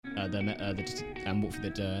walk through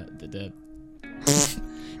the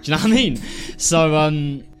do you know what I mean? So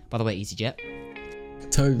by the way, EasyJet.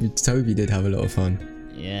 Toby did have a lot of fun.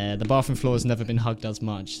 Yeah, the bathroom floor has never been hugged as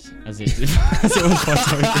much as it was by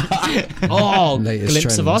Toby. Oh, Latest glimpse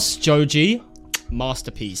trends. of us, Joji.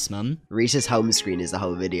 Masterpiece, man. Reese's home screen is the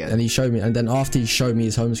whole video. And he showed me, and then after he showed me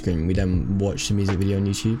his home screen, we then watched the music video on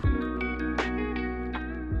YouTube.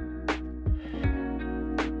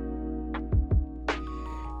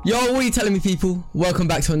 Yo, what are you telling me, people? Welcome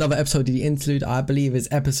back to another episode of The Interlude. I believe it's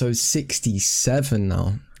episode 67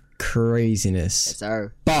 now. Craziness. Yes,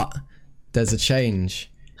 sir. But there's a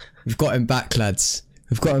change. We've got him back, lads.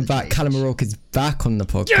 We've got him back. Calum is back on the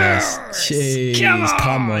podcast. Yes! Jeez,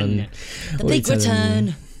 come on. The big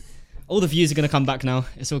return. All the views are going to come back now.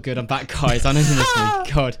 It's all good. I'm back, guys. I know this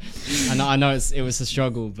week. God. I know it was a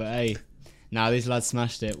struggle, but hey. Nah, these lads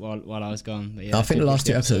smashed it while I was gone. But yeah, I think the last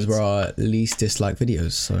two episodes were our least disliked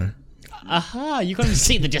videos, so. Aha, you can't even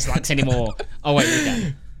see the dislikes anymore. Oh, wait, we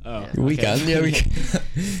can. Oh, We okay. can, yeah, we can.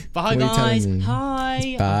 But hi, What are you guys. telling me? Hi,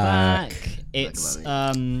 It's I'm back. back. It's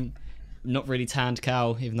not really tanned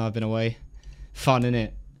Cal, even though I've been away. Fun,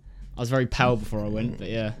 innit? I was very pale before I went, but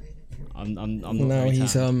yeah, I'm not No, very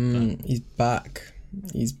he's tanned, he's back.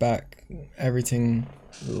 He's back. Everything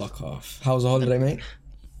luck off. How was the holiday, mate?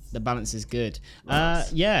 the balance is good.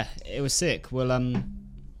 Nice. Yeah, it was sick. Well,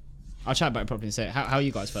 I'll chat about it properly in a sec. How are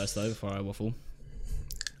you guys first though, before I waffle?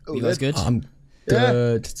 Oh, You guys good? I'm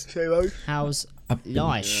good. How's I've been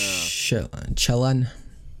life? chilling. Chalan.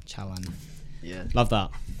 Yeah. Love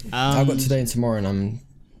that. I've got today and tomorrow, and I'm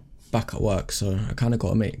back at work, so I kind of got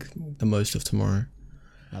to make the most of tomorrow.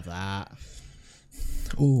 Love that.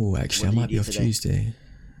 Oh, actually, What I do might you be do off today? Tuesday.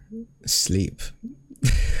 Sleep.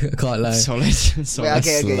 I can't lie. Solid. Solid. Wait,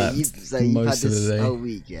 okay. slept So you've had most of the this day. whole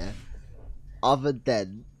week, yeah? Other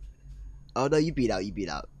than... Oh, no, you beat out. I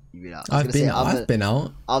was I've gonna say, been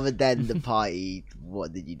out. Other than the party,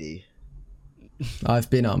 what did you do? I've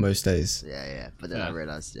been out most days. Yeah. But then Yeah. I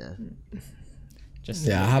realised, yeah. Just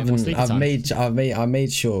Yeah, I a bit more haven't. sleepy time. I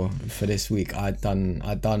made sure for this week I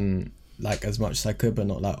done like as much as I could, but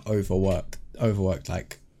not like overworked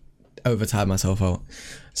like overtired myself out.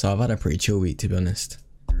 So I've had a pretty chill week, to be honest.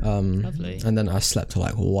 Lovely. And then I slept till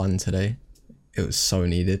like 1 today. It was so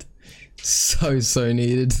needed, so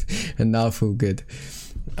needed, and now I feel good.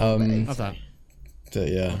 Love that. But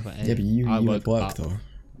yeah, But yeah, but you I at woke work up. though.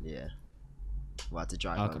 Yeah. We'll have to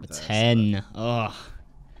drive I home got a first, 10. Oh,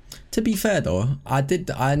 To be fair though, I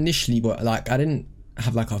initially like I didn't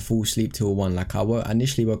have like a full sleep till 1. Like I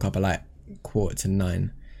initially woke up at like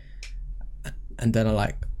 8:45, and then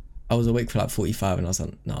I was awake for like 45, and I was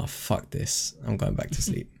like, nah, fuck this, I'm going back to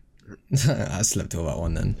sleep. I slept till about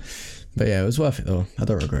 1 then, but yeah, it was worth it though. I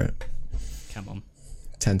don't regret it. come on.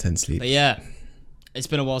 10 sleep. But yeah, it's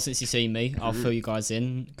been a while since you've seen me. I'll fill you guys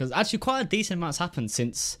in because actually quite a decent amount's happened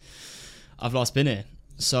since I've last been here.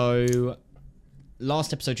 So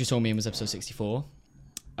last episode you saw me in was episode 64.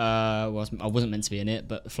 I wasn't meant to be in it,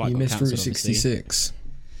 but the flight You got missed cancelled. Route obviously. 66.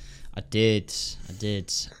 I did.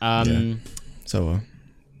 Yeah. So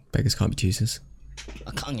beggars can't be choosers.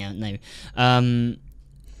 I can't get name. And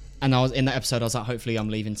I was in that episode. I was like, hopefully, I'm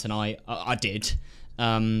leaving tonight. I did.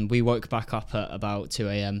 We woke back up at about 2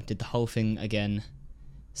 a.m. Did the whole thing again.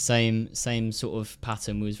 Same sort of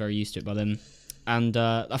pattern. We was very used to it by then. And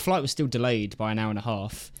our flight was still delayed by an hour and a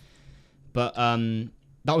half. But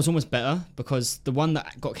that was almost better because the one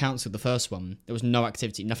that got cancelled, the first one, there was no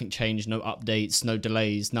activity, nothing changed, no updates, no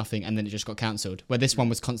delays, nothing, and then it just got cancelled. Where this one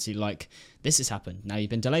was constantly like, this has happened. Now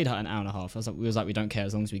you've been delayed an hour and a half. We was like, we don't care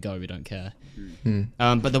as long as we go, we don't care.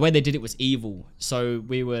 But the way they did it was evil. So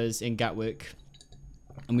we was in Gatwick,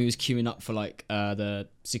 and we was queuing up for like the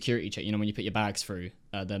security check. You know when you put your bags through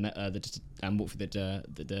and walk through the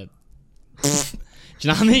do you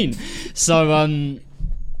know what I mean? So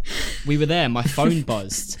we were there. My phone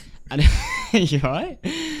buzzed, and you right?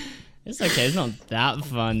 It's okay. It's not that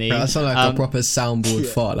funny. That sounded like a proper soundboard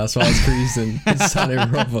fart. That's why I was cruising. It sounded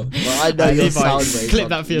proper. Well, I know your Levi, sound wave. clip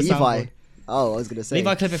that for your soundboard. Oh, I was gonna say.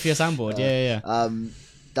 Levi, clip it for your soundboard. Yeah.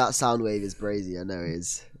 That sound wave is brazy. I know it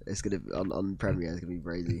is. It's gonna be on Premiere. It's gonna be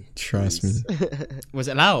brazy. Trust me. Was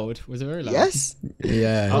it loud? Was it very loud? Yes.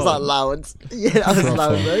 Yeah. Was that loud? Yeah, that was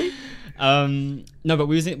loud, bro. No, but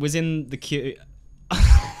we was in the queue.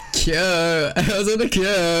 Cute. I was in the queue.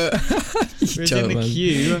 We was in the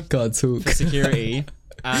queue God talk. for security,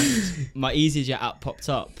 and my EasyJet app popped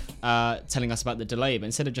up telling us about the delay. But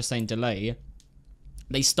instead of just saying delay,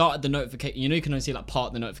 they started the notification. You know, you can only see like part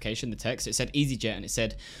of the notification, the text. It said EasyJet, and it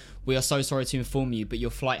said, "We are so sorry to inform you, but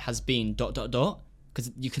your flight has been ...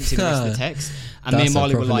 because you couldn't see the rest of the text. And me That's and a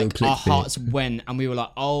Marley were proper like, little our clickbait. hearts went, and we were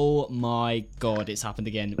like, oh my god, it's happened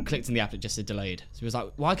again. We clicked on the app, it just said delayed. So it was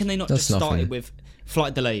like, why can they not That's just start nothing. it with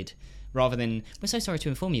flight delayed, rather than we're so sorry to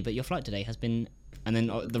inform you, but your flight today has been, and then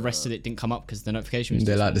the rest of it didn't come up because the notification was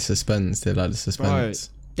They too like small. the suspense. They like the suspense.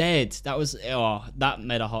 Dead. That was that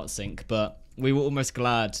made our hearts sink. But we were almost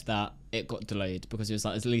glad that it got delayed, because it was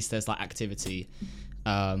like, at least there's like activity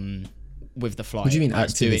with the flight. What do you mean Like,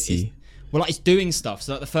 activity? well, like, it's doing stuff.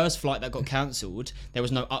 So like the first flight that got cancelled, there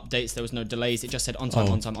was no updates, there was no delays. It just said on time,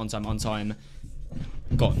 Oh. on time, on time, on time.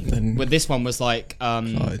 Gone. Then- With this one was like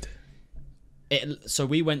God. so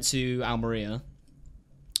we went to Almeria.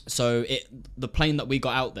 So the plane that we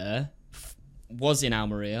got out there was in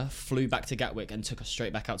Almeria, flew back to Gatwick, and took us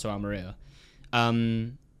straight back out to Almeria.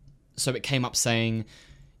 So it came up saying,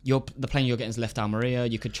 the plane you're getting is left Almeria.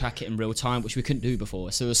 You could track it in real time, which we couldn't do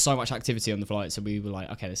before. So there was so much activity on the flight. So we were like,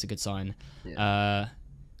 okay, that's a good sign. Yeah.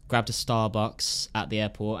 Grabbed a Starbucks at the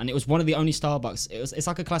airport, and it was one of the only Starbucks. It's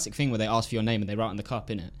like a classic thing where they ask for your name and they write on the cup,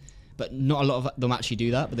 innit? But not a lot of them actually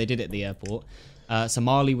do that, but they did it at the airport. So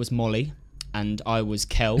Marley was Molly, and I was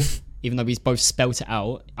Kel. Even though we both spelt it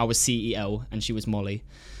out, I was CEL and she was Molly.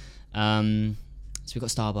 So we got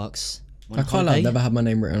Starbucks. I can't lie, I've never had my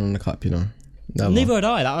name written on the cup, you know. Never. Neither had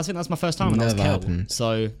I. I think that's my first time when I was Never Kel. happened.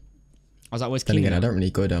 So I was like, where's Then King? again, I now? don't really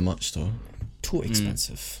go there much though. Too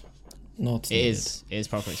expensive. Not It is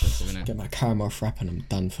proper expensive, isn't it? Get my caramel frap and I'm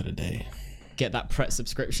done for the day. Get that Pret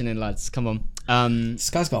subscription in, lads. Come on. This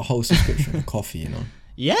guy's got a whole subscription of coffee, you know.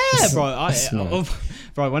 Yeah, bro. That's mad.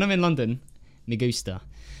 Bro, when I'm in London, me gusta.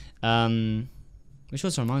 Which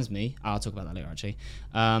also reminds me, I'll talk about that later actually.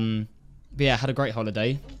 But yeah, had a great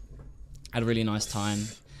holiday. Had a really nice time.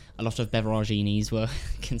 A lot of beveraginis were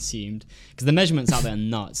consumed, because the measurements out there are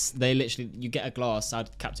nuts. They literally, you get a glass. I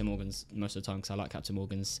had Captain Morgan's most of the time because I like Captain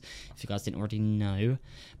Morgan's, if you guys didn't already know.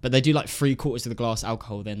 But they do like 3/4 of the glass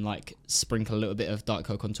alcohol, then like sprinkle a little bit of Diet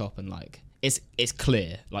Coke on top, and like it's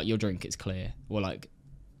clear. Like your drink is clear, or like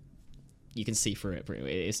you can see through it.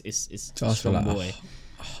 It's So I asked for strong like boy.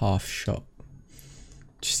 a half shot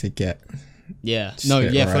just to get. Yeah, Just no,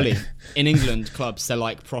 get yeah, right. fully. In England, clubs, they're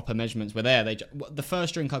like proper measurements. We're there. The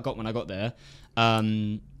first drink I got when I got there,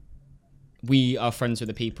 we are friends with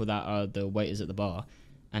the people that are the waiters at the bar,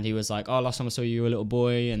 and he was like, "Oh, last time I saw you were a little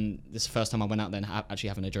boy, and this is the first time I went out there and actually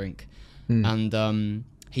having a drink." And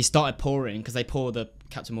he started pouring, because they pour the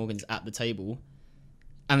Captain Morgans at the table,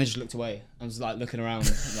 and they just looked away. I was like looking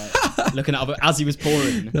around, like looking at other as he was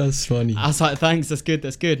pouring. That's funny. I was like, "Thanks, that's good,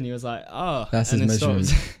 that's good." And he was like, "Oh," That's and his then measurement.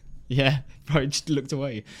 stopped. Yeah, bro, just looked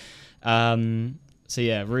away. So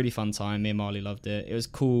yeah, really fun time. Me and Marley loved it. It was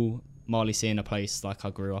cool, Marley seeing a place like I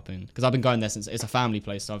grew up in, because I've been going there since it's a family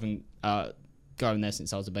place. So I've been going there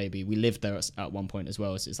since I was a baby. We lived there at one point as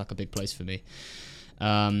well, so it's like a big place for me.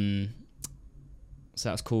 So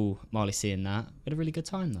that was cool, Marley seeing that. We had a really good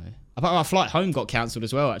time though. Apart our flight home got cancelled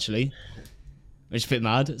as well, actually, which is a bit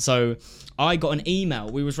mad. So I got an email.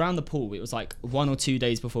 We was round the pool. It was like 1 or 2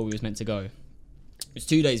 days before we was meant to go. It was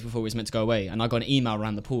 2 days before we was meant to go away, and I got an email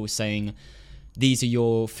around the pool saying, "These are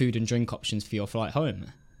your food and drink options for your flight home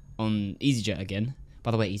on EasyJet again."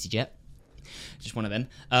 By the way, EasyJet, just one of them.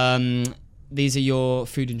 These are your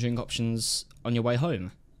food and drink options on your way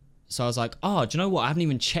home. So I was like, "Oh, do you know what? I haven't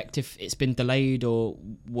even checked if it's been delayed or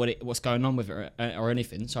what's going on with it or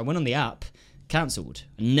anything." So I went on the app, cancelled.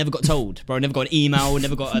 I never got told, bro. I never got an email,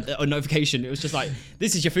 never got a notification. It was just like,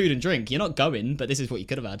 "This is your food and drink. You're not going, but this is what you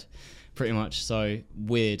could have had." Pretty much. So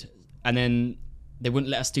weird. And then they wouldn't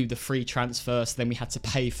let us do the free transfer, so then we had to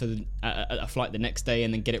pay for a flight the next day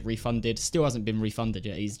and then get it refunded. Still hasn't been refunded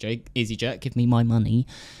yet. EasyJet, give me my money.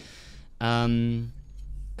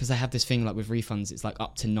 Because they have this thing like with refunds, it's like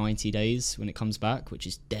up to 90 days when it comes back, which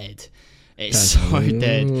is dead. It's That's so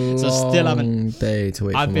dead. So I still haven't. Day to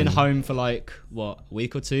wait I've for been money. home for like what, a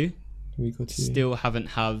week or two. Week or two. Still haven't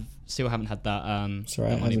had that. It's alright. That It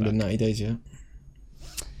money hasn't back. been 90 days yet.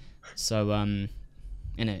 So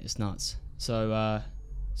it's nuts. So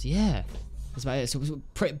yeah, that's about it. So it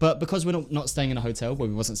was but because we're not staying in a hotel, well,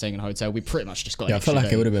 we wasn't staying in a hotel, we pretty much just got. Yeah, I an feel extra like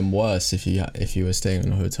day. it would have been worse if you were staying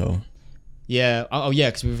in a hotel. Yeah. Oh yeah,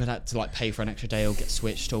 because we would have had to like pay for an extra day or get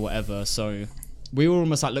switched or whatever. So we were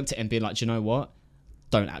almost like looked at it and being like, do you know what?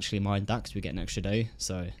 Don't actually mind that because we get an extra day.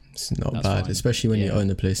 So It's not That's bad, fine. especially when you Yeah. own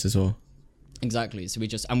the place as well. exactly. So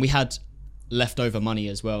we had leftover money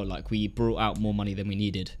as well. Like we brought out more money than we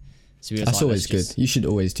needed. So we was That's like, always let's good. just- You should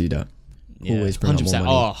always do that. Yeah, Always bring out more 100%.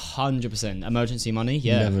 money. Oh, 100%. Emergency money.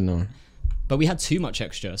 You Yeah. never know. But we had too much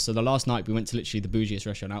extra. So the last night we went to literally the bougiest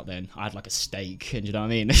restaurant out there, and I had like a steak, and you know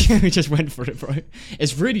what I mean? We just went for it, bro.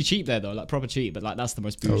 It's really cheap there though, like proper cheap, but like that's the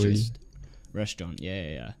most Oh, really? bougiest restaurant.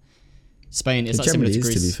 Yeah. Spain, it's It like similar generally to is,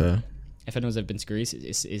 Greece. to be fair. If anyone's ever been to Greece,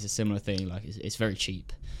 it's a similar thing. Like it's very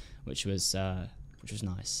cheap, which was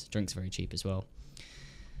nice. Drinks very cheap as well.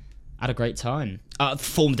 Had a great time.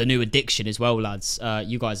 Formed a new addiction as well, lads.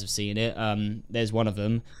 You guys have seen it. There's one of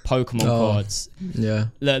them, Pokemon cards. Yeah.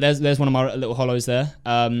 Look, there's one of my little hollows there.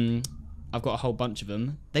 I've got a whole bunch of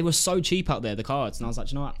them. They were so cheap out there, the cards, and I was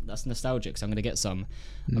like, you know what? That's nostalgic, so I'm gonna get some.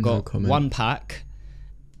 I got one pack.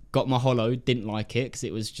 Got my hollow, didn't like it because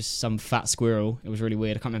it was just some fat squirrel. It was really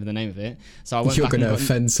weird. I can't remember the name of it. So I went You're back going to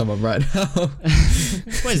offend someone right now. What is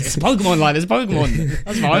it? It's Pokemon, like, it's Pokemon.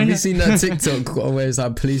 That's fine. Have you seen that TikTok where it's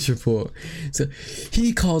like police report? So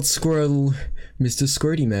he called Squirrel Mr.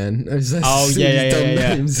 Squirty Man. It's like Oh, yeah.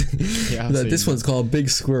 names. Yeah, Like, this one's called Big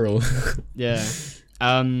Squirrel. Yeah.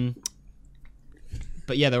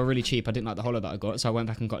 But yeah, they were really cheap. I didn't like the hollow that I got, so I went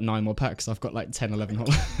back and got 9 more packs. I've got like 10, 11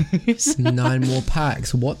 hollows. 9 more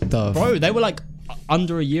packs. What the? Bro, they were like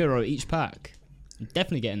under €1 each pack. I'm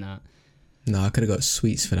definitely getting that. No, I could have got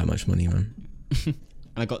sweets for that much money, man. And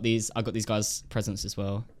I got these guys presents as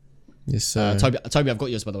well. Yes, sir. Toby, I've got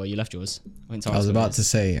yours, by the way. You left yours. I was about to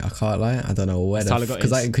say, I can't lie. I don't know where Tyler got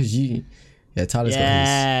his. because you, yeah, Tyler's got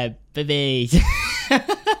Yeah, baby. his.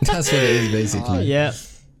 That's what it is, basically. Yeah,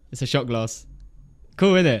 it's a shot glass.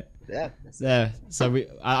 Cool, isn't it? Yeah. Yeah. So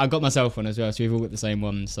I got myself one as well. So we've all got the same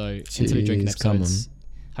one. So until we drinking episodes,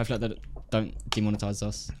 hopefully that don't demonetize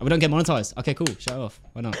us. Oh, we don't get monetized. Okay, cool. Shut it off.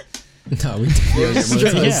 Why not? No, we definitely don't get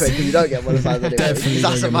Straight monetized. because you don't get monetized anyway. Definitely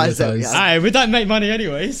That's don't the get mindset we monetized. have. Aye, we don't make money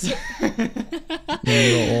anyways.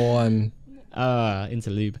 You're on.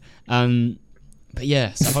 Interlude. But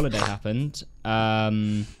yeah, so holiday happened.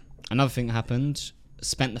 Another thing happened.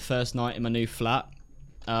 Spent the first night in my new flat.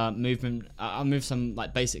 I moved some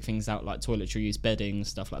like basic things out, like toiletries, bedding,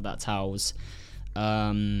 stuff like that, towels.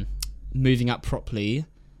 Moving out properly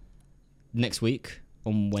next week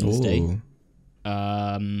on Wednesday. Ooh.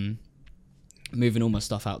 Moving all my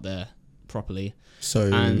stuff out there properly.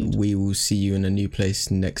 So And- we will see you in a new place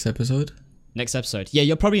next episode. Next episode. Yeah,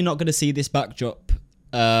 you're probably not going to see this backdrop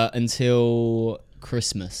until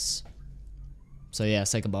Christmas. So yeah,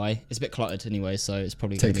 say goodbye. It's a bit cluttered anyway, so it's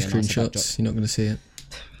probably going Take to the be a nicer backdrop. screenshots. You're not going to see it.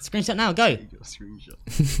 Screenshot now, go.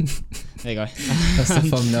 There you go. That's the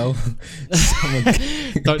thumbnail.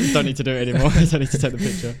 Someone- don't need to do it anymore. I don't need to take the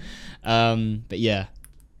picture. But yeah,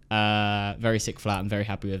 very sick flat. I'm very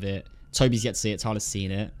happy with it. Toby's yet to see it. Tyler's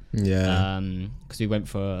seen it. Yeah. Because we went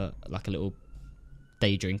for like a little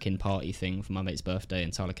day drinking party thing for my mate's birthday,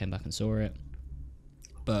 and Tyler came back and saw it.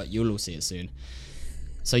 But you'll all see it soon.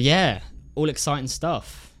 So yeah, all exciting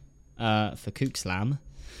stuff for Kook Slam.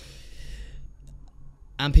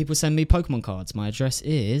 And people send me Pokemon cards. My address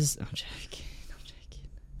is... I'm joking.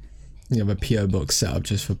 You have a PO box set up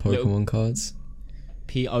just for Pokemon cards.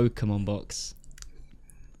 Pokemon box.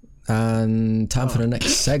 And time for the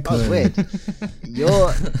next segment. That was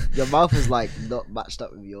weird. Your mouth was like not matched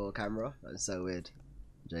up with your camera. That's so weird,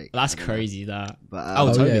 Jake. That's I don't know. crazy, that. But Oh,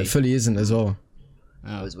 Oh Toby. yeah, it fully isn't as well.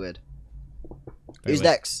 that was weird. Very Who's weird.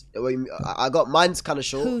 next? I got mine's kind of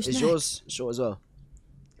short. Who's Is yours short as well?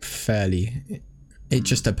 Fairly. It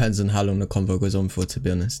just depends on how long the convo goes on for, to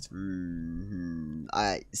be honest.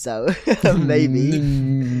 Alright, so maybe.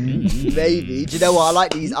 Do you know what? I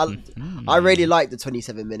like these. I really liked the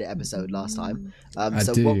 27-minute episode last time.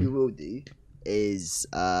 So do. what we will do is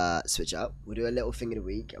switch up. We'll do a little thing in a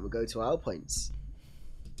week, and we'll go to our points.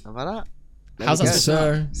 How about that? How's that Yes, switch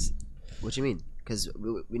sir. What do you mean? Because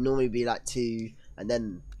we normally be like 2, and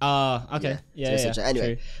then okay. Yeah, so switch it.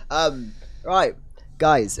 Anyway, true. right.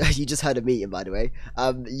 Guys, you just heard a meeting, by the way.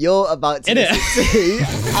 You're about to In it? listen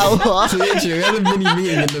to our... Literally, we had a mini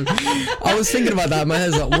meeting. I was thinking about that in my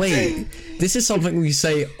head. I was like, wait, this is something we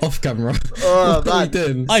say off camera. Oh, What are we man.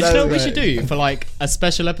 doing? Oh, do you know what we Right. should do for like a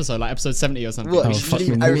special episode, like episode 70 or something? What? Oh, We should fuck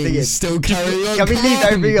leave me, everything in. still carry on. Can we leave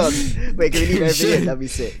Come everything on. on? Wait, can we leave everything Shit. in? That'd be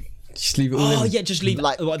sick. Just leave it all Oh in. yeah, just leave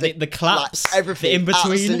Like, what, the- the claps, like, everything, the in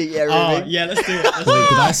between. absolutely Oh everything. yeah, let's do it. Let's do Wait, it.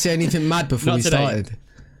 did I say anything mad before Not we today. started?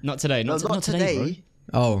 Not today. No, Not today.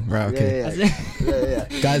 Oh, right, okay. Yeah.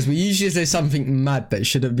 Guys, we usually say something mad that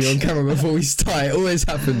shouldn't be on camera before we start. It always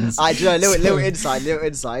happens. I do know, little So- inside.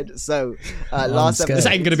 So, last scared. This episode.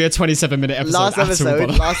 ain't gonna be a 27-minute episode. at all, brother.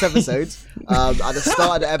 Last episode. At the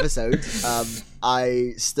start of the episode,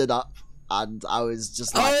 I stood up and I was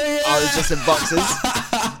just like, I was just in boxes.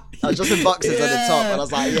 I was just in boxes at the top, and I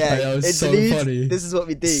was like, That yeah, was so interlude, funny. this is what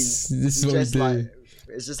we do. This is what we Just do. like,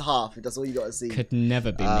 it's just half. That's all you got to see. Could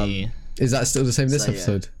never be me. Is that still the same this So, yeah.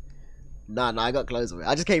 episode? Nah, I got clothes on it.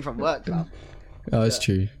 I just came from work, man. Oh, that's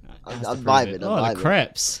true. I'm vibing. Oh, I'm the vibing.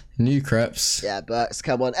 crepes. New crepes. Yeah, Burks,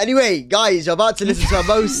 come on. Anyway, guys, you're about to listen to our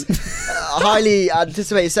most highly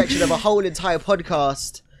anticipated section of a whole entire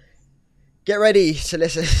podcast. Get ready to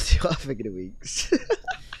listen to our Thing of the Weeks.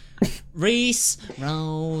 Reese,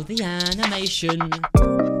 roll the animation.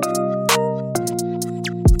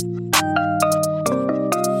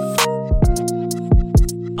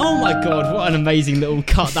 Oh my god, what an amazing little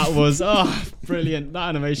cut that was. Oh, brilliant. That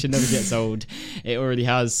animation never gets old. It already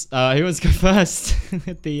has. Who wants to go first?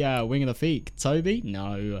 With the wing of the feet? Toby?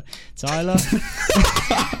 No. Tyler?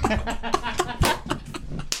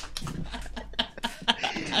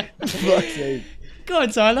 Go on,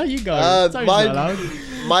 Tyler, you go. Toby's not allowed.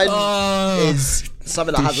 Mine is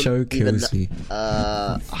something that This show hasn't even kills me.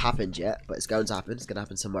 happened yet, but it's going to happen. It's going to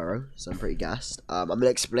happen tomorrow, so I'm pretty gassed. I'm going to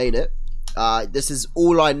explain it. This is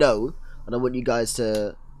all I know, and I want you guys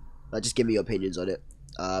to just give me your opinions on it.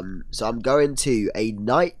 So I'm going to a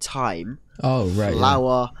nighttime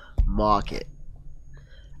flower market,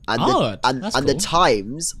 and the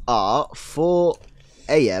times are 4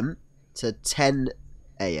 a.m. to 10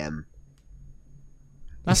 a.m.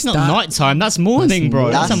 That's not nighttime. That's morning,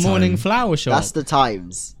 bro. That's a morning flower shop. That's the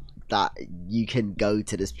times that you can go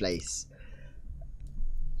to this place.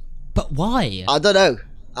 But why? I don't know.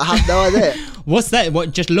 I have no idea. What's that?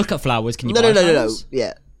 What? Just look at flowers? Can you buy No. flowers?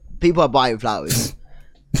 Yeah, people are buying flowers.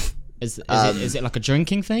 Is it like a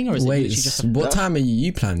drinking thing, or is it just what time are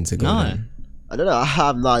you planning to go? No. Then? I don't know. I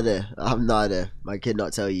have no idea. My kid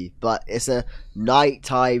not tell you, but it's a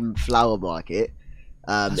nighttime flower market.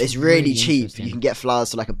 It's really cheap. You can get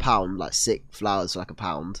flowers for like £1, like sick flowers for like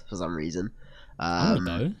 £1 for some reason. I don't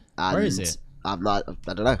know. Where is it? I don't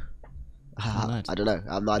know. I don't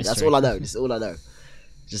know. That's all I know. This is all I know.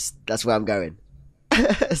 Just that's where I'm going.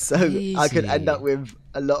 So I could end up with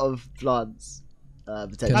a lot of plants.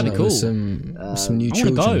 Potentially. That'd be cool. Some new I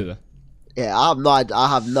children. want to go. Yeah, I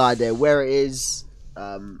have no idea where it is,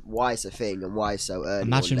 why it's a thing, and why it's so early.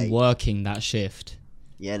 Imagine working that shift.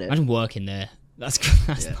 Yeah, no. Imagine working there. That's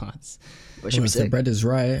nuts. If the bread is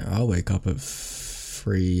right, I'll wake up at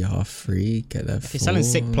 3, half 3, get there. If you're selling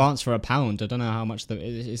sick plants for £1, I don't know how much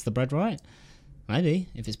is the bread right. Maybe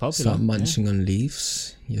if it's popular. Start munching on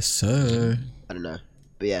leaves, yes sir. I don't know,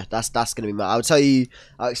 but yeah, that's gonna be I'll tell you.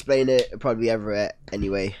 I'll explain it. It'll probably be everywhere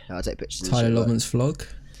anyway. I'll take pictures. Tyler Lovman's vlog.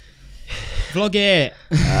 Vlog it.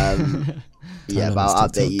 Yeah, but I'll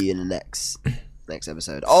update you in the next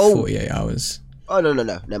episode. Oh, 48 hours. Oh no,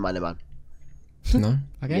 never mind. No.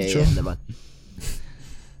 Okay, Yeah, sure. yeah, never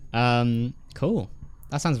mind. Cool.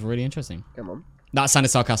 That sounds really interesting. Come on. That sounded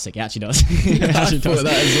sarcastic. It actually does. It actually I thought does.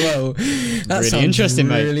 that as well. That Really sounds interesting,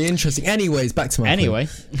 mate. Really interesting. Anyways, back to my Anyway,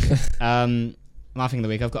 my thing of the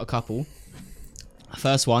week. I've got a couple.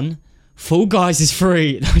 First one, Fall Guys is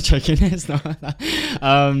free. No, I'm joking. It's not.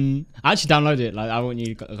 I actually downloaded it. Like, I want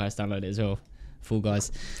you guys to download it as well. Fall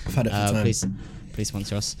Guys. I've had it for time. Please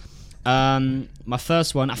sponsor us. My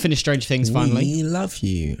first one, I finished Stranger Things finally. We love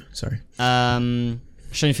you. Sorry.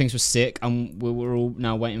 Stranger Things was sick, and we're all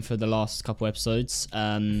now waiting for the last couple episodes.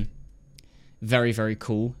 Very, very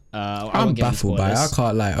cool. I'm baffled by it. I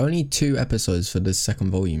can't lie. Only 2 episodes for the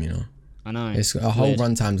second volume, you know. I know. It's a whole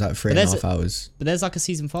runtime's like 3.5 hours. But there's like a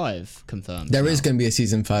season 5 confirmed. There is going to be a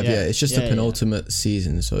season 5, yeah. It's just the penultimate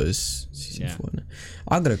season, so it's season 4.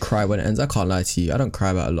 I'm going to cry when it ends. I can't lie to you. I don't cry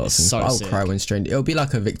about a lot of things, but I'll cry when Stranger... It'll be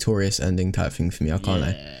like a victorious ending type thing for me. I can't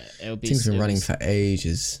lie. It'll be... Things been running for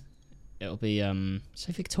ages. It'll be,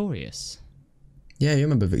 so Victorious. Yeah, you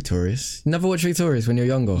remember Victorious. You never watched Victorious when you were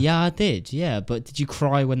younger? Yeah, I did, yeah. But did you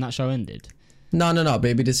cry when that show ended? No, but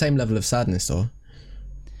it'd be the same level of sadness, though.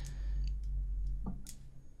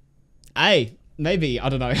 Hey, maybe, I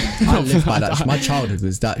don't know. I live by that. My childhood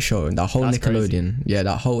was that show and that whole That's Nickelodeon. Crazy. Yeah,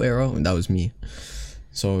 that whole era, and that was me.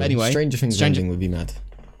 So but anyway, Stranger Things ending would be mad.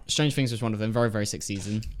 Stranger Things was one of them. Very, very sick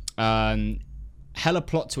season. Hella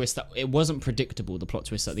plot twist. That it wasn't predictable. The plot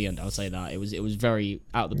twist at the end. I'll say that it was very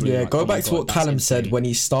out of the blue. Yeah, like, go back to what Calum said when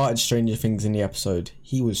he started Stranger Things in the episode.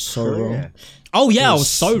 He was so wrong. Yeah. Oh yeah, I was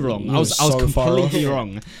so wrong. I was completely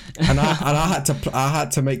wrong. And I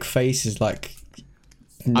had to make faces like.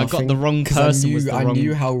 Nothing, I got the wrong person. I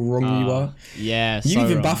knew how wrong you were. Yeah, you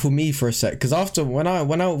even baffled me for a sec because after when I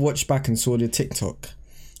watched back and saw the TikTok,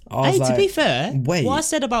 I was like, to be fair, wait, what I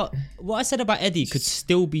said about Eddie could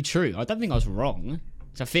still be true. I don't think I was wrong.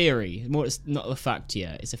 It's a theory. It's not a fact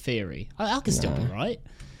yet. It's a theory. I could still be right.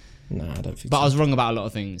 No, I don't think. But so. I was wrong about a lot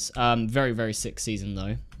of things. Very, very sick season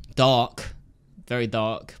though. Dark, very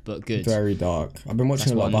dark, but good. Very dark. I've been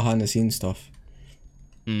watching a lot of behind the scenes stuff.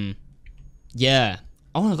 Yeah.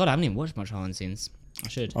 Oh my god, I haven't even watched much behind the scenes. I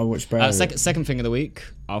should. I'll watch Brown. Second thing of the week.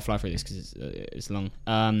 I'll fly through this because it's long.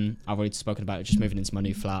 I've already spoken about it. Just moving into my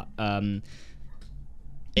new flat.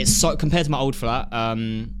 It's so compared to my old flat.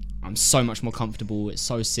 I'm so much more comfortable. It's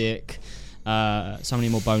so sick. So many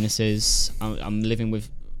more bonuses. I'm living with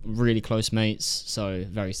really close mates. So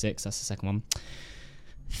very sick. So that's the second one.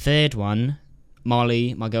 Third one.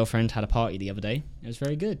 Marley, my girlfriend, had a party the other day. It was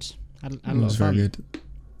very good. Had a lot of fun. Very good.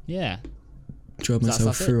 Yeah. Drove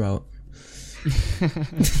myself throughout.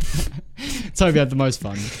 Toby had the most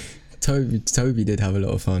fun. Toby did have a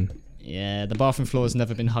lot of fun. Yeah, the bathroom floor has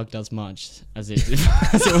never been hugged as much as it was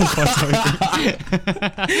by Toby.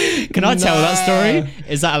 Can I tell that story?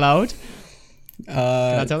 Is that allowed?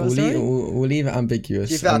 Can I tell that story? We'll leave it ambiguous.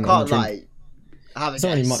 Do you think I can't like have a It's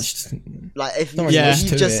not really much. Like if you much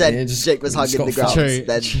just said Jake was hugging the ground,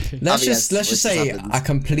 then let's just say I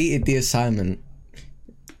completed the assignment.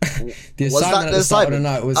 The Was that assignment at the start of the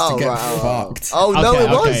night was to get fucked. Oh no, Okay, it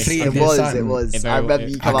was. okay. It was. I remember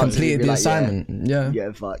you come I up completed to me the like, assignment. Yeah.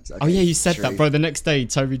 Getting fucked. Oh yeah, you said that, bro. The next day,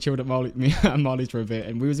 Toby chilled at me and Marley's for a bit,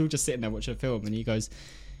 and we was all just sitting there watching a film, and he goes, "Do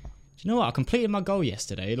you know what? I completed my goal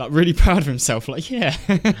yesterday." Like really proud of himself. Like yeah,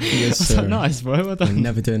 Yes, sir. like, nice, bro. Well done. I'm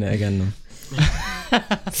never doing it again though.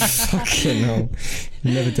 Fucking hell.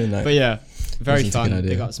 Never doing that. But yeah, very Wasn't a good fun. idea.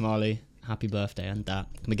 Big ups Marley. Happy birthday and that.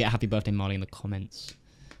 Can we get a happy birthday Marley in the comments?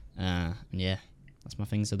 And yeah, that's my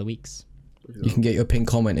things of the weeks. You can get your pin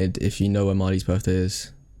commented if you know when Marley's birthday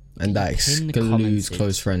is. And that excludes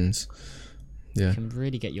close friends. Yeah. You can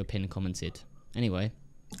really get your pin commented. Anyway.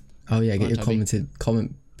 Oh yeah, get your Toby.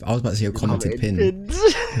 comment. I was about to say your commented pin. Pins.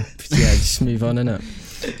 Yeah, just move on,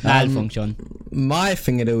 innit? Malfunction. My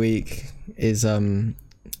thing of the week is I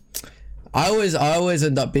always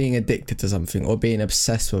end up being addicted to something or being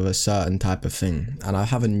obsessed with a certain type of thing, and I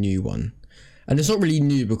have a new one. And it's not really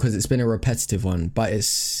new because it's been a repetitive one, but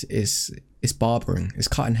it's barbering. It's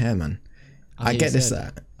cutting hair, man. I get this.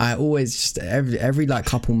 I always just every like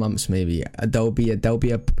couple months maybe there'll be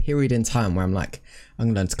a period in time where I'm like, I'm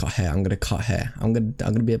gonna learn to cut hair. I'm gonna cut hair. I'm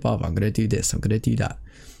gonna be a barber. I'm gonna do this. I'm gonna do that.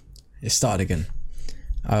 It started again.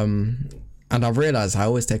 And I've realised I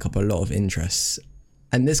always take up a lot of interest,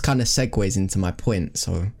 and this kind of segues into my point.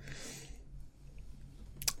 So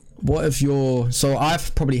so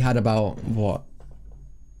I've probably had about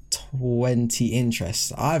 20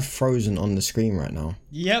 interests. I've frozen on the screen right now.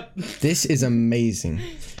 Yep. This is amazing.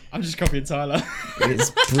 I'm just copying Tyler.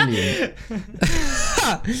 It's brilliant.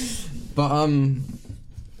 But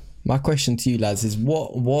my question to you lads is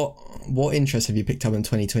what interests have you picked up in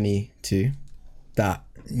 2022 that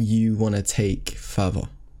you want to take further?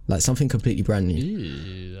 Like something completely brand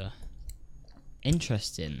new. Ooh.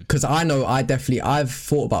 Interesting. Because I know I've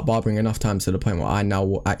thought about barbering enough times to the point where I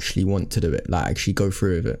now actually want to do it, like actually go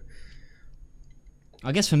through with it.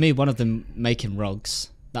 I guess for me, one of them making rugs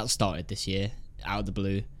that started this year out of the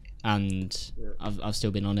blue, and I've still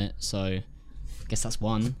been on it. So I guess that's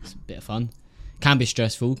one. It's a bit of fun. Can be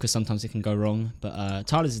stressful because sometimes it can go wrong. But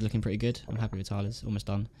Tyler's is looking pretty good. I'm happy with Tyler's. Almost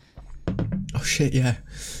done. Oh shit! Yeah.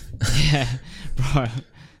 Yeah, bro.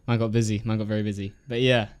 Man got busy. Man got very busy. But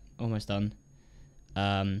yeah, almost done.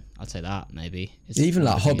 I'd say that maybe. Even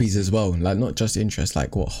like hobbies as well, like not just interest,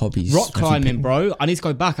 like what hobbies? Rock climbing, bro. I need to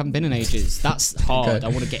go back. I haven't been in ages. That's hard. Okay. I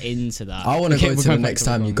want to get into that. I want to go to the next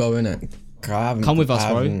time you go in it. Come with us,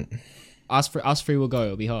 bro. Us three will go.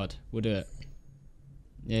 It'll be hard. We'll do it.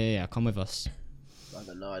 Yeah. Come with us. I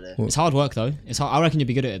have no idea. It's hard work though. It's hard. I reckon you'll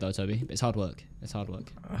be good at it though, Toby. But it's hard work.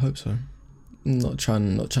 I hope so. I'm not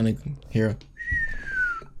trying to hear it.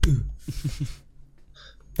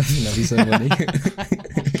 That'd be so funny.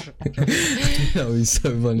 That would be so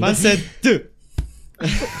funny. Man said, "Do."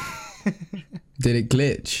 Did it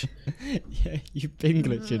glitch? Yeah, you've been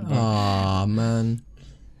glitching. Ah man,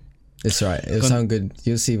 it's alright. It'll sound good.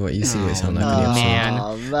 You'll see what it sound like.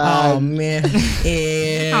 Oh man.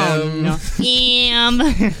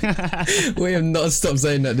 We have not stopped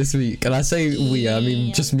saying that this week, and I say we. I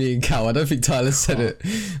mean just me and Cal. I don't think Tyler said it.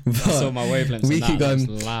 But I saw my wavelengths. We keep going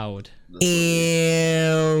loud.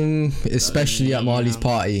 Especially at Marley's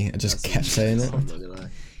party, I just kept saying it.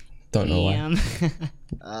 Don't know why.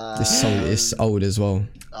 It's old as well.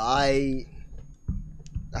 I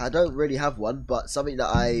don't really have one, but something that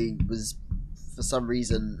I was for some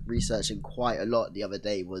reason researching quite a lot the other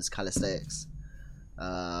day was calisthenics.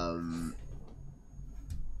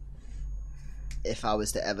 If I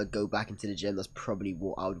was to ever go back into the gym, that's probably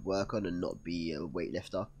what I would work on and not be a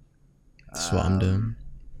weightlifter. That's what I'm doing.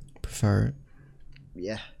 Prefer it.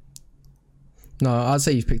 Yeah. No, I'd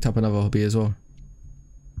say you've picked up another hobby as well.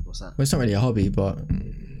 What's that? Well, it's not really a hobby, but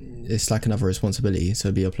it's like another responsibility,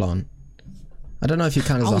 so be a plant. I don't know if you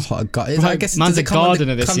count as a hot garden. I guess man's a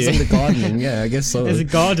gardener this year. Comes under gardening. Yeah, I guess so. There's a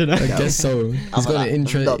gardener. I guess so. He's got an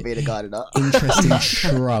not being a gardener. interesting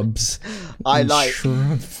shrubs. I like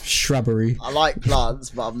shrubbery. I like plants,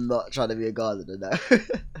 but I'm not trying to be a gardener now.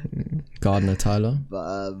 Gardener Tyler.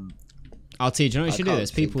 But I'll tell you, do you know what you should do? can't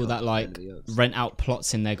There's people think that of like anything else. rent out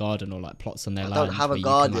plots in their garden or like plots on their I land. don't have where a you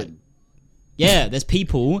can, garden. like- yeah, there's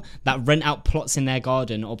people that rent out plots in their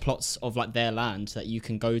garden or plots of like their land that you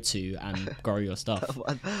can go to and grow your stuff.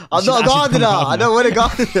 I'm not a gardener. I don't want a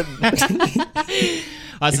garden.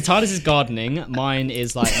 Alright, so Tyler's is gardening. Mine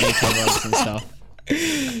is like nature roads and stuff.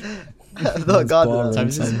 I'm not a gardener.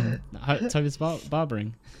 Toby's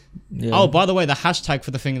barbering. Yeah. Oh, by the way, the hashtag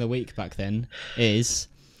for the thing of the week back then is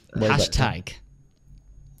Way back hashtag.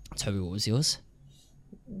 Toby, what was yours?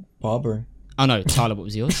 Barbering. Oh no, Tyler, what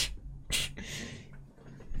was yours?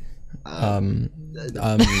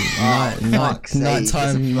 Fuck's sake,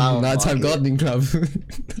 Nighttime market. gardening club.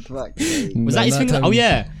 Fuck's sake. Was that his thing? Nighttime- Oh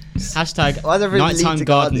yeah. Hashtag Why does everyone lead nighttime to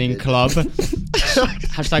gardening gardening? club.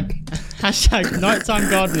 hashtag nighttime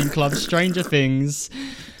gardening club. Stranger Things.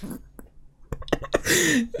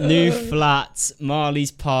 New flats.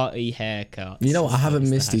 Marley's party haircut. You know what? I haven't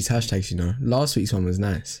missed these hashtags. You know, last week's one was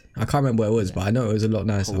nice. I can't remember what it was, but I know it was a lot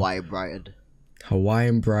nicer. Hawaii Brighton.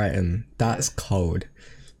 Brighton. That's cold.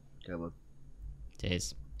 Come on. It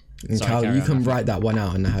is. And Sorry, Cal, carry you on, can I write that one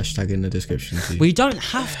out and the hashtag in the description too. We don't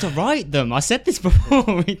have to write them. I said this before.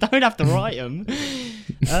 We don't have to write them.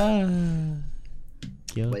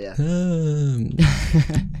 But yeah.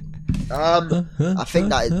 I think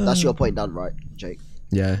that's your point done, right, Jake?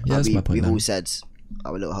 Yeah, that's my point. We've Then. all said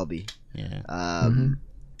our little hobby. Yeah.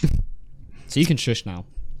 So you can shush now.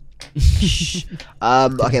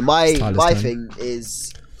 Okay, my time. thing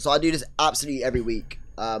is, so I do this absolutely every week.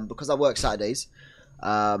 Because I work Saturdays.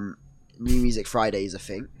 New Music Friday is a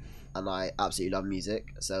thing, and I absolutely love music.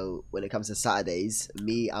 So when it comes to Saturdays,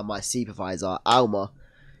 me and my supervisor Alma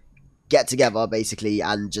get together basically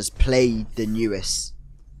and just play the newest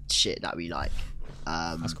shit that we like.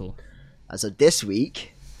 That's cool. And so this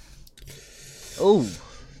week,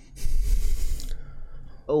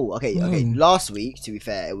 okay. Last week, to be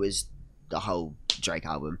fair, it was the whole Drake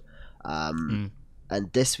album. And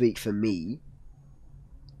this week for me,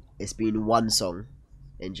 it's been one song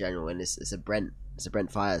in general, and it's a Brent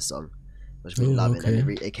Fires song, which I've been loving. Okay.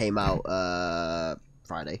 And it came out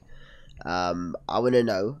Friday. I want to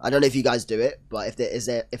know. I don't know if you guys do it, but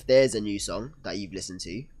if there's a new song that you've listened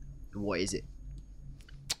to, what is it?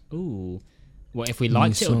 Ooh. What if we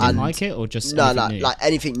liked it or song. didn't like it or just No, anything new? like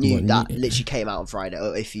anything new What, that new- literally came out on Friday,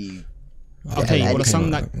 or if you. I'll tell you what,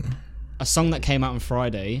 anything. a song that came out on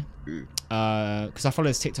Friday, because I follow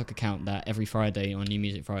this TikTok account that every Friday on New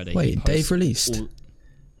Music Friday. he Wait, posts Dave released?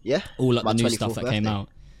 all like My the new stuff 24th that came birthday.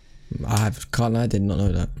 out. I did not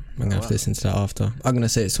know that. I'm gonna have to listen to that after. I'm gonna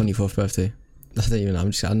say it's 24th birthday. I don't even know.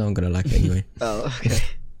 I know I'm gonna like it anyway. Oh, okay.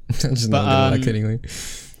 I just know I'm gonna like it anyway.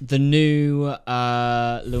 The new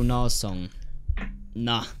Lil Nas song,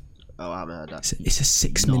 Nah. Oh, I haven't heard that. It's a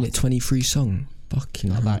 6-minute 23 song. Fucking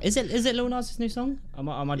hell. Is it Lil Nas' new song? Am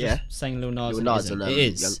I just Yeah. saying Lil Nas? Lil Nas and and it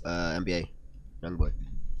is. NBA, Youngboy.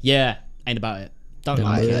 Yeah, ain't about it. Don't Yeah, I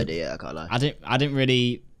like haven't it. heard it yet. I can't lie. I didn't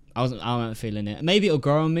really. I wasn't feeling it. Maybe it'll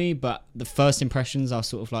grow on me, but the first impressions are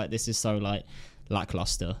sort of like, this is so like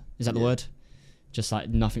lackluster. Is that the word? Just like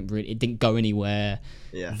nothing really. It didn't go anywhere.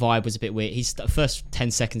 Yeah. Vibe was a bit weird. The first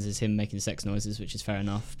 10 seconds is him making sex noises, which is fair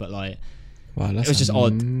enough. But like, Wow, it was just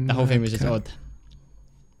odd. The whole thing was just odd.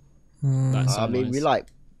 That's so I mean, nice. we like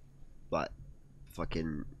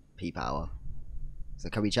fucking P Power. So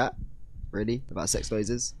can we chat? Really? About sex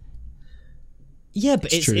noises? Yeah,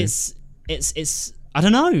 but It's it's I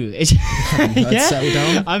don't know. It's yeah. Settle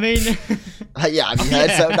down. I mean, Yeah, have you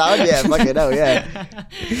heard something down? Yeah, fucking hell, yeah.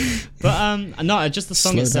 but no, just the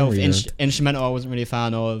song Slow itself, down, yeah. instrumental, I wasn't really a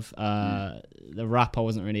fan of. The rap, I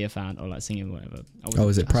wasn't really a fan, or like singing, whatever. Oh,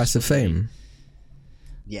 is it Price of Fame?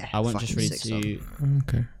 Yeah. I went just fucking really sick song.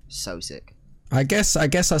 to. Okay. So sick. I guess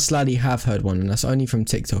I slightly have heard one, and that's only from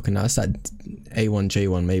TikTok, and that's that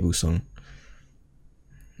A1J1 Mabel song.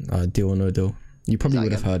 Deal or No Deal. You probably that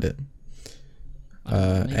would have again? heard it.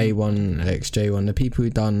 A1XJ1, the people who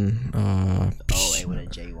done A1 and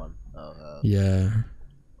J1. yeah,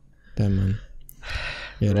 them man.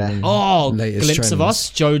 Yeah, Yeah. them Oh, latest Glimpse of trends. Us,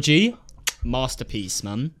 Joji, masterpiece,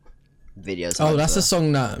 man. Videos. Oh, like that's a that.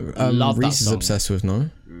 song that Love that Reese is song. obsessed with, no?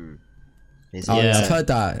 Is Oh, it? Yeah. I've heard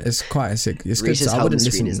that. It's quite sick. It's Reese's good. I home wouldn't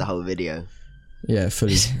screen listen. is the whole video. Yeah,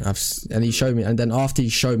 fully. And he showed me, and then after he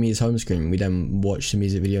showed me his home screen, we then watched the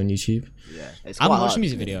music video on YouTube. Yeah, it's I quite haven't watched hard. the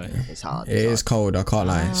music video. It's hard. It is cold. I can't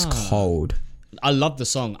lie. It's cold. I love the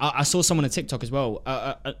song. I saw someone on TikTok as well.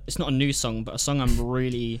 It's not a new song, but a song I'm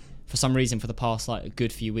really, for some reason, for the past like a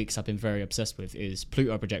good few weeks, I've been very obsessed with is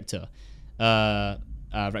Pluto Projector,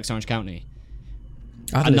 Rex Orange County.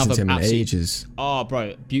 I haven't listened to him in ages. Oh,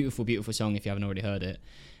 bro, beautiful, beautiful song if you haven't already heard it.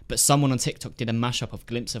 But someone on TikTok did a mashup of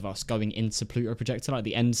Glimpse of Us going into Pluto Projector, like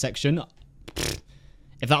the end section.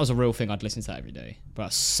 If that was a real thing, I'd listen to that every day. But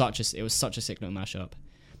it was such a sick little mashup.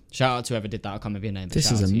 Shout out to whoever did that. I can't remember your name.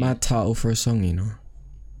 This is a mad title for a song, you know.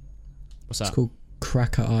 What's that? It's called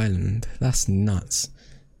Cracker Island. That's nuts.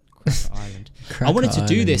 Cracker Island. I wanted to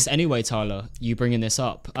do this anyway, Tyler. You bringing this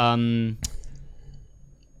up.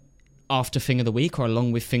 After Thing of the Week or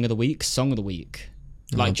along with Thing of the Week, Song of the Week.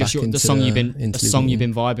 Like just the song you've been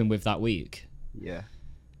vibing with that week. Yeah.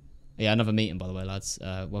 Yeah, another meeting by the way, lads.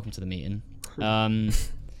 Welcome to the meeting.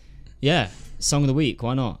 Yeah, Song of the Week.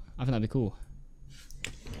 Why not? I think that'd be cool.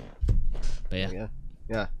 But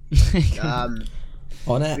yeah.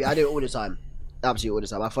 On it. I do it all the time. Absolutely all the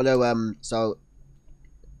time.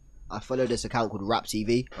 I follow this account called Rap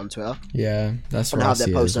TV on Twitter. Yeah, that's right. I have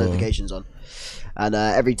their post notifications on, and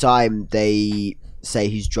every time they say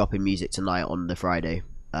he's dropping music tonight on the Friday,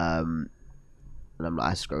 and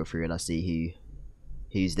I scroll through and I see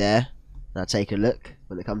who's there, and I take a look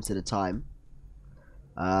when it comes to the time,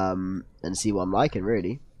 and see what I'm liking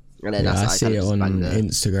really. And then I see it on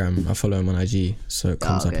Instagram. I follow him on IG, so it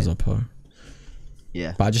comes up as a post.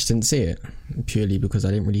 Yeah, but I just didn't see it purely because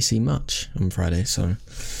I didn't really see much on Friday. So,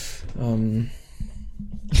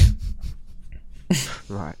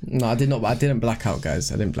 right. No, I did not. I didn't black out,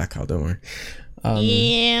 guys. I didn't black out. Don't worry. I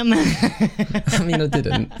mean, I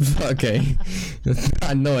didn't. Okay,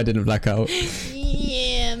 I know I didn't black out.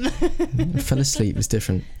 I fell asleep. It's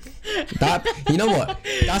different. That, you know what?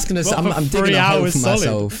 That's gonna. I'm digging a hole for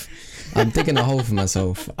myself. I'm digging a hole for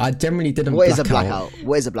myself. I generally didn't. What is a blackout?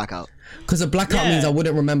 What is a blackout? Because a blackout means I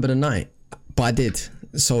wouldn't remember the night, but I did.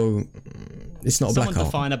 So it's not a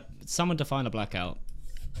blackout. Someone define a blackout.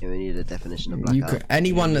 Yeah, we need a definition of blackout.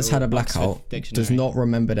 Anyone that's had a blackout does not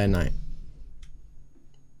remember their night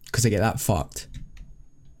because they get that fucked.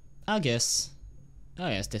 I guess. Oh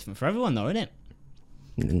yeah, it's different for everyone though, isn't it?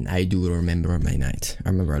 I do remember my night. I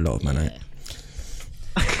remember a lot of my night.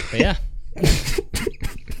 But yeah.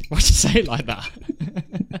 Why'd you say it like that?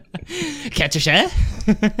 Care to share?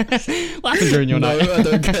 What happened during your night? No, I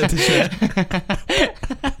don't care to share.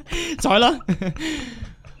 Tyler?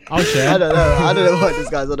 I'll share. I don't know what this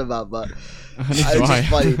guy's on about, but it's just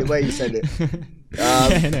funny the way you said it.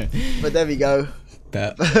 No. But there we go.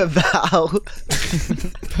 Bow.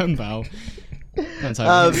 Bow.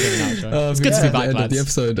 It's good to be back, lads.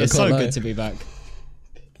 It's so good to be back.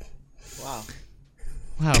 Wow.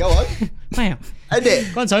 Go on. Wow. End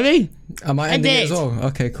it. Go on, Toby. Am I ending it as well?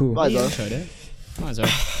 Okay, cool. Might as well. Might as well.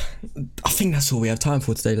 I think that's all we have time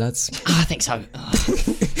for today, lads. I think so.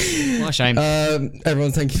 What a shame.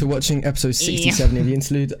 Everyone, thank you for watching episode 67 of the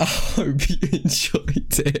interlude. I hope you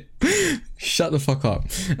enjoyed it. Shut the fuck up.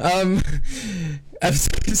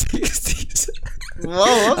 Episode 67.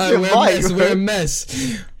 Whoa, we're a mess.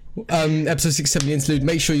 Episode 67 the interlude.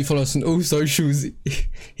 Make sure you follow us on all socials.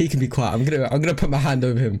 He can be quiet. I'm gonna put my hand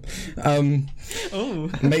over him.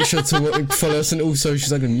 Make sure to follow us on all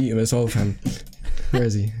socials. I'm gonna mute him as well, fam. Where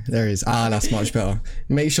is he? There he is. That's much better.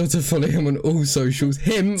 Make sure to follow him on all socials.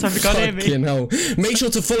 Fucking hell. Make sure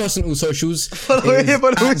to follow us on all socials. Follow him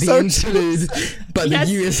on all socials. But the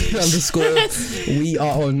US underscore. We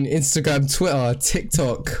are on Instagram, Twitter,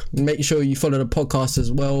 TikTok. Make sure you follow the podcast as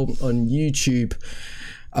well on YouTube,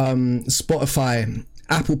 Spotify,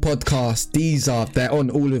 Apple Podcasts, Deezer. They're on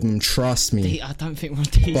all of them, trust me. I don't think we're on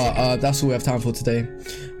Deezer. But that's all we have time for today.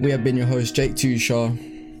 We have been your host, Jake Tushaw.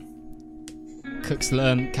 Cooks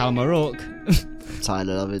Learn, Calum O'Rourke.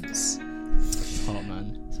 Tyler Lovins. It's hot,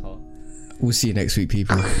 man. It's hot. We'll see you next week,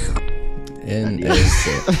 people. And